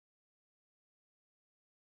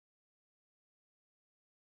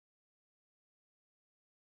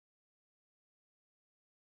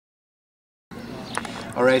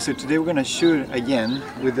Alright, so today we're gonna shoot again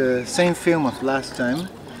with the same film of last time,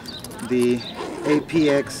 the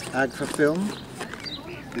APX Agfa film,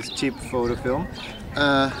 this cheap photo film,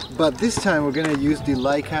 but this time we're gonna use the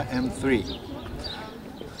Leica M3.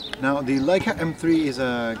 Now the Leica M3 is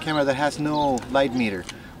a camera that has no light meter,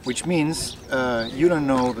 which means you don't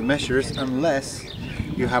know the measures unless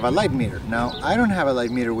you have a light meter. Now I don't have a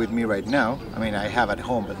light meter with me right now. I mean, I have at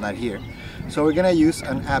home but not here. So we're gonna use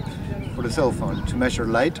an app for the cell phone to measure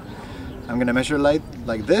light. I'm gonna measure light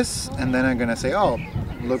like this, and then I'm gonna say, oh,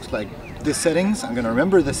 looks like this settings. I'm gonna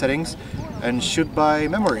remember the settings and shoot by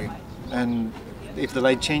memory. And if the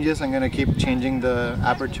light changes, I'm gonna keep changing the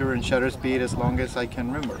aperture and shutter speed as long as I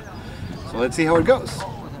can remember. So let's see how it goes.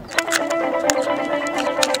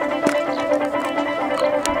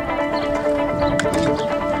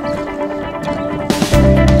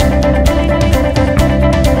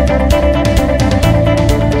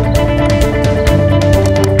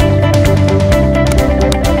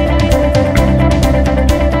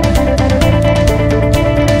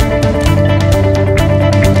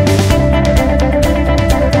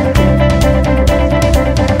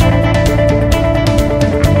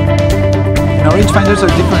 Rangefinders are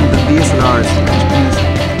different than DSLRs, which means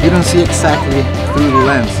you don't see exactly through the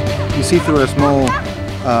lens. You see through a small,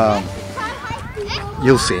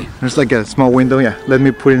 you'll see. There's like a small window, yeah. Let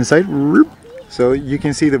me put it inside. So you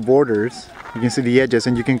can see the borders, you can see the edges,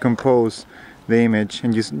 and you can compose the image,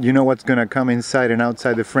 and you know what's gonna come inside and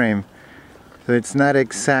outside the frame. So it's not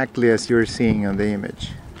exactly as you're seeing on the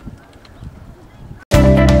image.